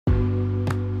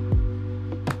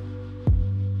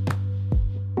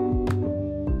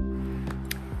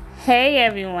Hey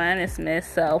everyone, it's Miss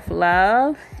Self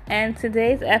Love, and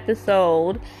today's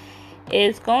episode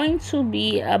is going to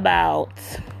be about,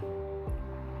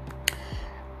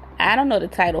 I don't know the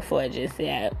title for it just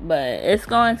yet, but it's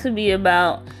going to be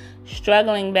about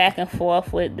struggling back and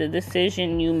forth with the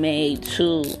decision you made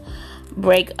to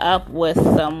break up with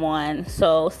someone.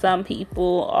 So some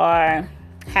people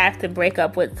have to break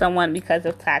up with someone because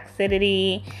of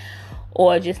toxicity,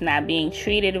 or just not being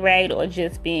treated right, or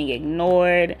just being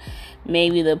ignored.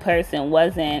 Maybe the person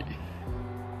wasn't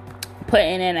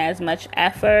putting in as much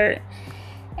effort,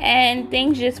 and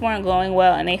things just weren't going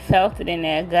well, and they felt it in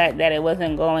their gut that it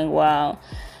wasn't going well.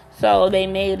 So they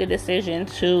made the decision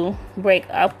to break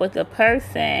up with the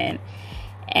person,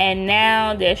 and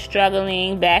now they're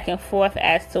struggling back and forth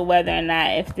as to whether or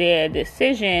not if their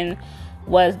decision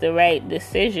was the right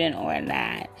decision or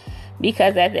not.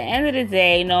 Because at the end of the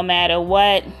day, no matter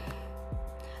what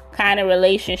kind of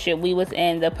relationship we was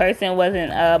in, the person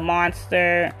wasn't a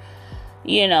monster.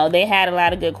 You know, they had a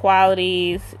lot of good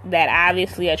qualities that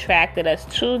obviously attracted us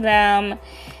to them.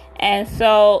 And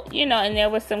so, and there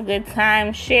was some good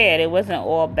time shared. It wasn't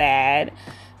all bad.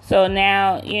 So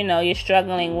now, you're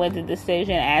struggling with the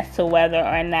decision as to whether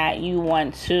or not you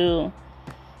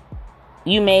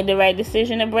made the right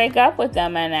decision to break up with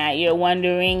them or not. You're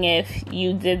wondering if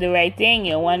you did the right thing.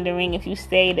 You're wondering if you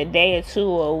stayed a day or two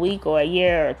or a week or a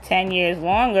year or 10 years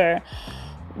longer,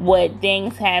 would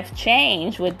things have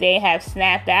changed? Would they have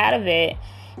snapped out of it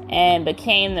and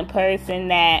became the person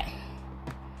that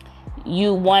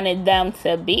you wanted them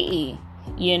to be?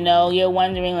 You're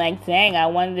wondering like, dang, I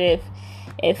wonder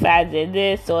if I did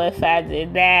this or if I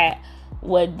did that,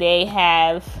 would they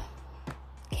have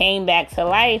came back to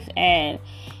life and,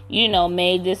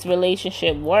 made this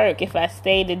relationship work? If I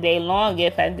stayed a day longer,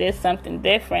 if I did something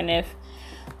different, if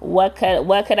what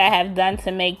could I have done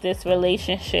to make this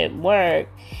relationship work?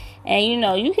 And,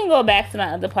 you can go back to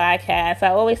my other podcasts. I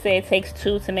always say it takes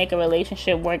two to make a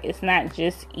relationship work. It's not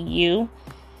just you.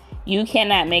 You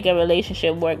cannot make a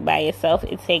relationship work by yourself.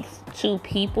 It takes two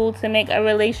people to make a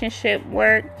relationship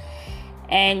work.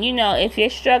 And, if you're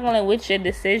struggling with your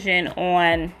decision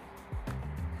on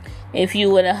if you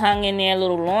would have hung in there a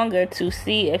little longer to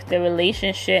see if the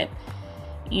relationship,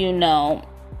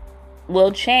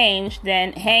 will change,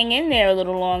 then hang in there a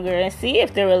little longer and see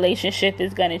if the relationship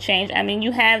is going to change. I mean,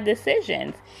 you have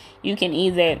decisions. You can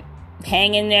either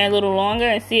hang in there a little longer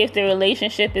and see if the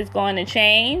relationship is going to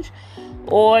change,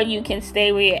 or you can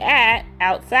stay where you're at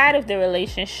outside of the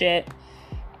relationship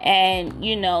and,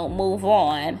 move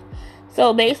on.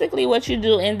 So basically what you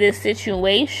do in this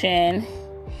situation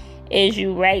is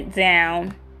you write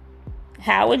down,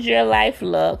 how would your life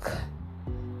look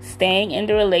staying in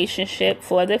the relationship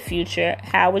for the future?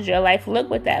 How would your life look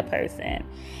with that person?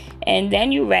 And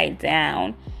then you write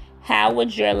down, how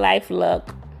would your life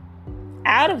look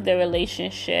out of the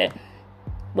relationship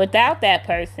without that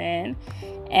person,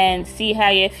 and see how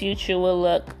your future will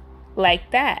look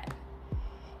like that.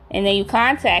 And then you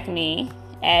contact me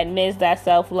at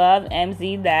ms.selflove,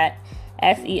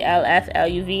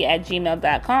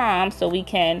 mz.selfluv@gmail.com, so we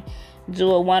can do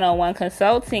a one-on-one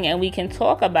consulting and we can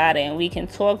talk about it and we can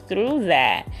talk through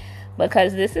that,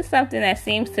 because this is something that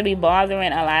seems to be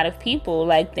bothering a lot of people.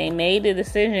 Like, they made the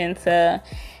decision to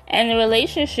end the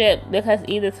relationship because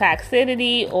either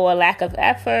toxicity or lack of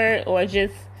effort or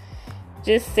just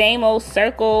same old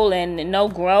circle and no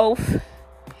growth.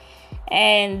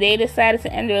 And they decided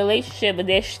to end the relationship, but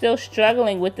they're still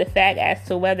struggling with the fact as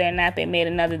to whether or not they made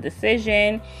another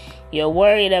decision. You're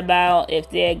worried about if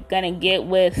they're going to get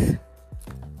with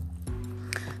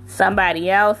somebody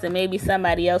else, and maybe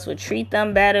somebody else would treat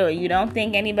them better, or you don't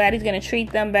think anybody's going to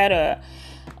treat them better,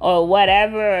 or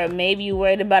whatever. Or maybe you're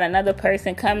worried about another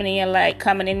person coming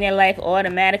in their life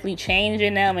automatically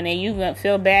changing them, and then you're going to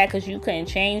feel bad because you couldn't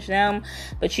change them.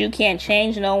 But you can't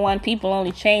change no one. People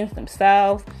only change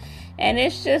themselves. And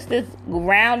it's just this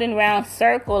round and round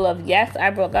circle of, yes, I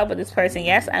broke up with this person.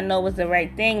 Yes, I know it was the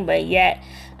right thing, but yet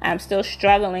I'm still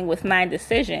struggling with my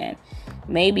decision.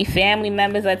 Maybe family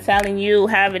members are telling you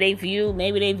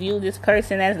maybe they view this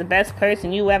person as the best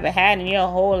person you ever had in your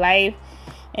whole life,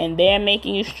 and they're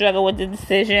making you struggle with the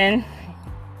decision,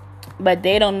 but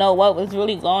they don't know what was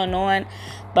really going on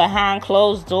behind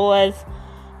closed doors.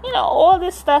 All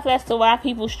this stuff as to why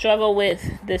people struggle with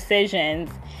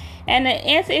decisions. And the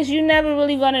answer is, you're never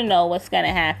really going to know what's going to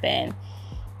happen.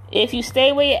 If you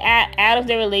stay where you're at, out of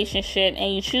the relationship,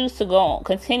 and you choose to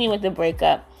continue with the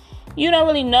breakup, you don't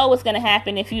really know what's going to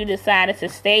happen if you decided to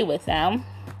stay with them.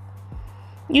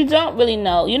 You don't really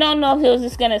know. You don't know if he was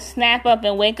just going to snap up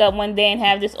and wake up one day and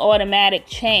have this automatic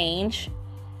change.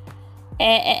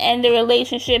 and the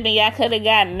relationship, and y'all could have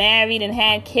got married and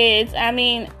had kids. I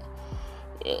mean,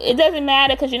 it doesn't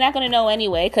matter because you're not going to know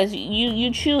anyway, because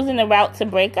you choosing the route to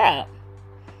break up.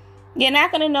 You're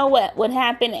not going to know what would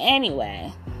happen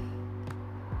anyway.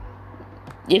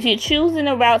 If you're choosing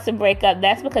a route to break up,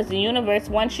 that's because the universe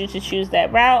wants you to choose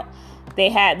that route.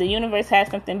 The universe has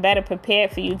something better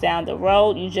prepared for you down the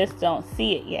road. You just don't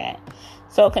see it yet.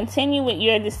 So continue with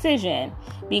your decision,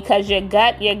 because your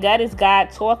gut is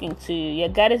God talking to you. Your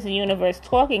gut is the universe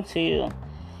talking to you.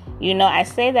 You know, I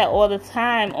say that all the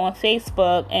time on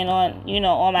Facebook and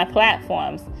on my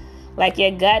platforms. Like,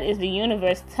 your gut is the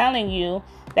universe telling you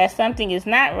that something is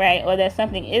not right or that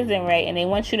something isn't right, and they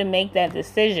want you to make that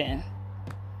decision.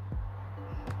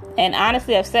 And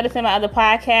honestly, I've said it in my other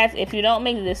podcasts, if you don't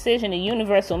make the decision, the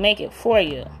universe will make it for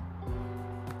you.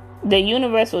 The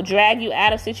universe will drag you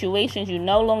out of situations you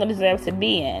no longer deserve to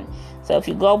be in. So if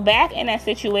you go back in that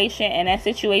situation and that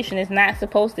situation is not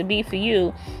supposed to be for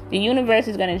you, the universe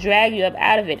is going to drag you up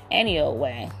out of it any old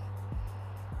way.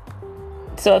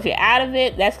 So if you're out of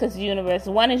it, that's because the universe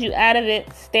wanted you out of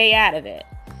it. Stay out of it.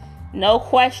 No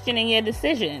questioning your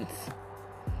decisions,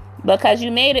 because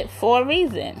you made it for a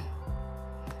reason.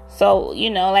 So,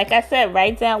 like I said,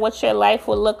 write down what your life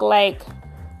will look like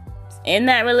in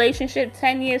that relationship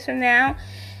 10 years from now,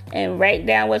 and write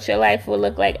down what your life will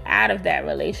look like out of that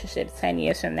relationship 10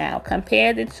 years from now.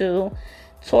 Compare the two.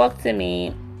 Talk to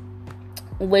me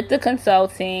with the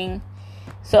consulting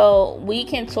so we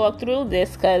can talk through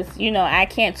this, because, I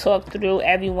can't talk through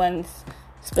everyone's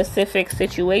specific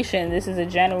situation. This is a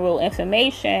general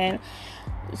information.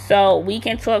 So we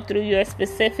can talk through your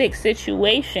specific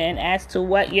situation as to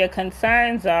what your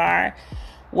concerns are,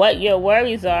 what your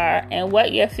worries are, and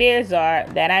what your fears are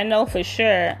that I know for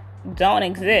sure don't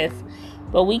exist.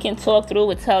 But we can talk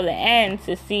through it till the end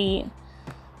to see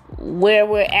where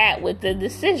we're at with the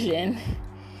decision.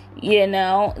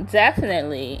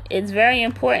 Definitely. It's very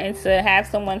important to have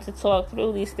someone to talk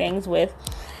through these things with,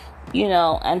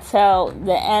 until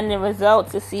the end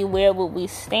result, to see where will we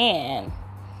stand.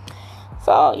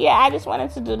 So, yeah, I just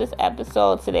wanted to do this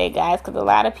episode today, guys, because a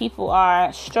lot of people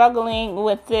are struggling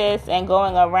with this and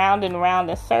going around and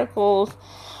around in circles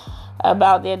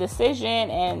about their decision.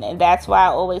 And that's why I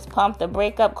always pump the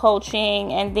breakup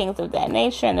coaching and things of that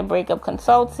nature and the breakup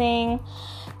consulting,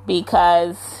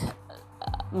 because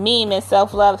Miss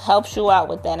Self-Love helps you out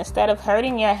with that. Instead of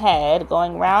hurting your head,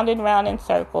 going round and round in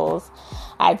circles,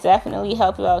 I definitely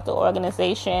help you out with the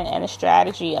organization and the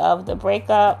strategy of the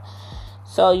breakup,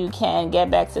 so you can get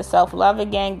back to self-love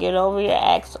again, get over your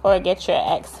ex, or get your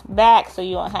ex back so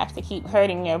you don't have to keep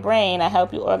hurting your brain. I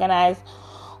help you organize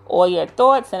all your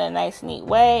thoughts in a nice, neat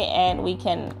way, and we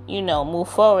can, move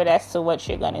forward as to what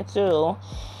you're going to do,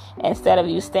 instead of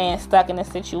you staying stuck in a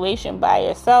situation by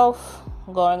yourself,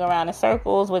 going around in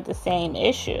circles with the same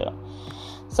issue.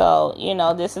 So,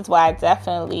 this is why I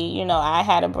definitely, I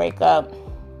had a breakup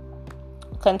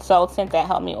consultant that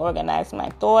helped me organize my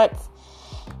thoughts.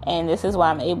 And this is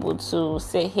why I'm able to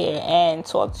sit here and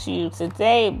talk to you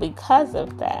today, because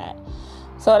of that.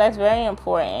 So that's very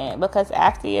important, because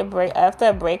after a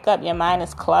breakup, your mind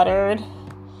is cluttered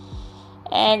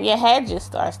and your head just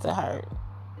starts to hurt.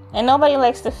 And nobody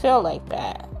likes to feel like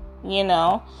that,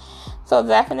 So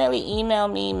definitely email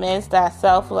me,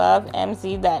 ms.selflove,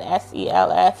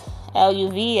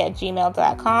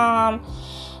 mz.selfluv@gmail.com.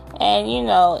 And,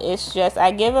 it's just,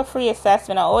 I give a free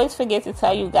assessment. I always forget to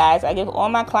tell you guys, I give all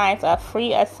my clients a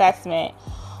free assessment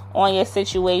on your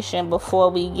situation before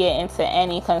we get into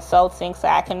any consulting, so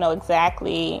I can know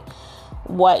exactly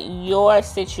what your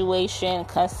situation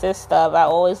consists of. I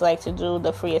always like to do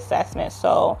the free assessment.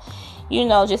 So,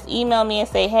 just email me and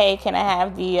say, hey, can I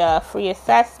have the free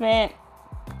assessment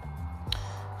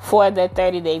for the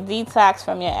 30-day detox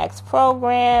from your ex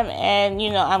program? And,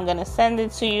 I'm going to send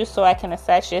it to you so I can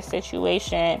assess your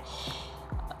situation,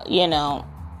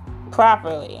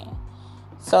 properly.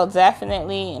 So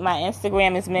definitely, my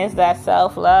Instagram is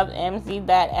ms.selflove,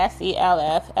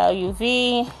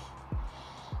 mz.selfluv.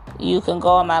 You can go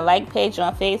on my like page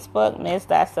on Facebook,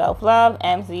 ms.selflove,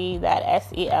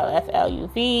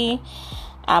 mz.selfluv.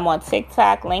 I'm on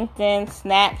TikTok, LinkedIn,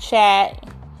 Snapchat,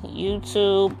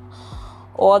 YouTube,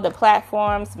 all the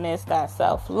platforms,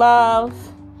 ms.selflove.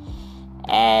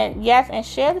 And yes, and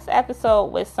share this episode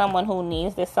with someone who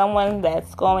needs this, someone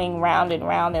that's going round and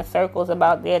round in circles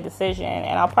about their decision.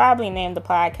 And I'll probably name this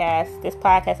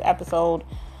podcast episode,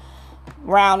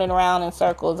 Round and Round in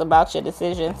Circles About Your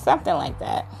Decision, something like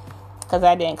that, because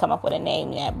I didn't come up with a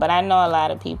name yet. But I know a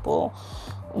lot of people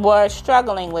were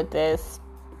struggling with this,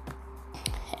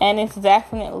 and it's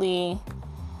definitely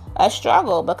a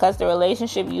struggle, because the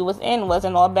relationship you was in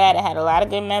wasn't all bad. It had a lot of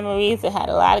good memories. It had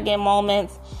a lot of good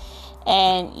moments.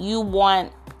 And you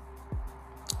want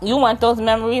those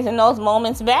memories and those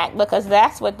moments back, because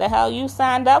that's what the hell you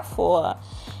signed up for.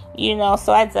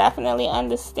 So I definitely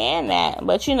understand that.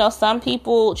 But, some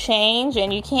people change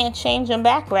and you can't change them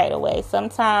back right away.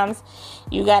 Sometimes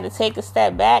you got to take a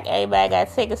step back. Everybody got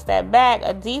to take a step back,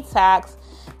 a detox,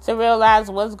 to realize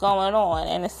what's going on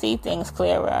and to see things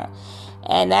clearer.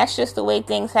 And that's just the way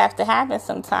things have to happen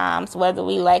sometimes, whether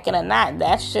we like it or not.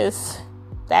 That's just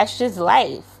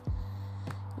life,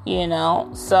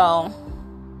 So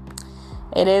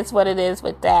it is what it is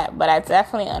with that. But I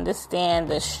definitely understand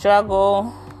the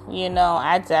struggle.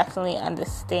 I definitely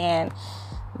understand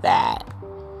that.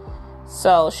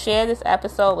 So share this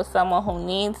episode with someone who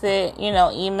needs it.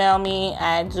 Email me.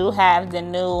 I do have the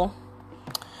new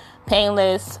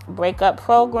painless breakup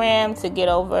program to get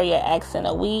over your ex in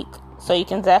a week. So you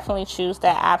can definitely choose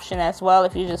that option as well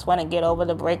if you just want to get over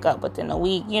the breakup within a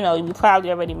week. You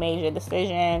probably already made your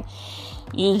decision.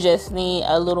 You just need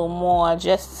a little more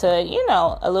just to,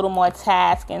 a little more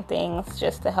task and things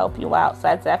just to help you out. So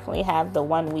I definitely have the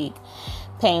 1 week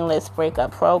painless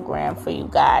breakup program for you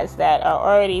guys that are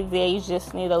already there. You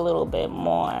just need a little bit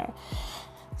more.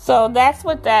 So that's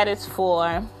what that is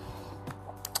for.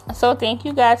 So thank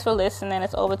you guys for listening.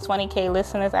 It's over 20K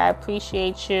listeners. I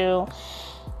appreciate you.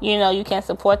 You can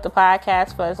support the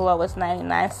podcast for as low as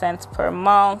 99 cents per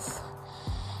month.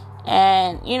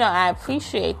 And, I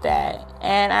appreciate that.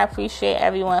 And I appreciate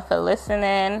everyone for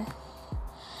listening.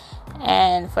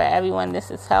 And for everyone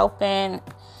this is helping,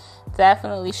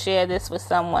 definitely share this with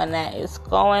someone that is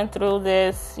going through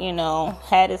this,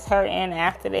 head is hurting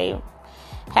after they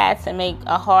had to make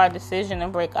a hard decision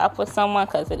and break up with someone,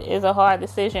 because it is a hard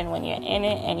decision when you're in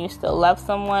it and you still love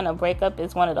someone. A breakup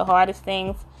is one of the hardest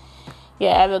things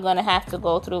you're ever going to have to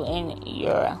go through in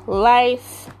your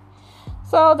life.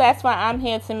 So that's why I'm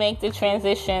here to make the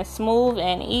transition smooth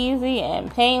and easy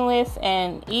and painless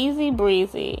and easy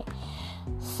breezy.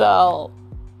 So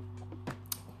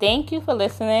thank you for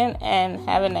listening and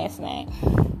have a nice night.